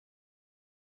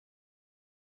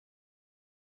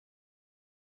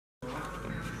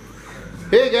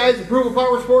Hey guys,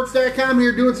 ApprovalPowersports.com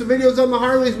here doing some videos on the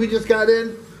Harleys we just got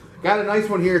in. Got a nice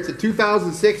one here. It's a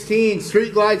 2016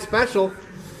 Street Glide Special.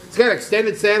 It's got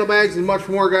extended saddlebags and much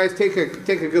more, guys. Take a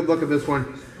good look at this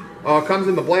one. Comes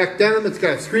in the black denim. It's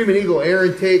got a Screaming Eagle air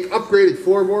intake, upgraded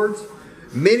floorboards,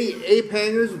 mini ape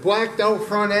hangers, blacked out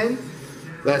front end.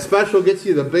 That Special gets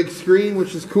you the big screen,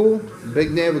 which is cool.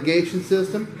 Big navigation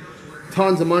system.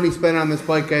 Tons of money spent on this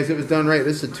bike, guys. It was done right.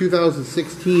 This is a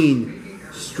 2016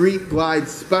 Street Glide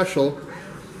Special.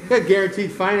 Got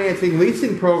guaranteed financing,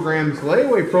 leasing programs,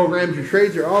 layaway programs. Your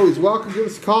trades are always welcome. Give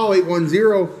us a call,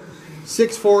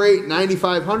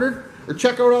 810-648-9500, or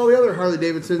check out all the other Harley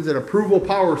Davidsons at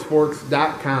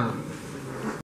ApprovalPowersports.com.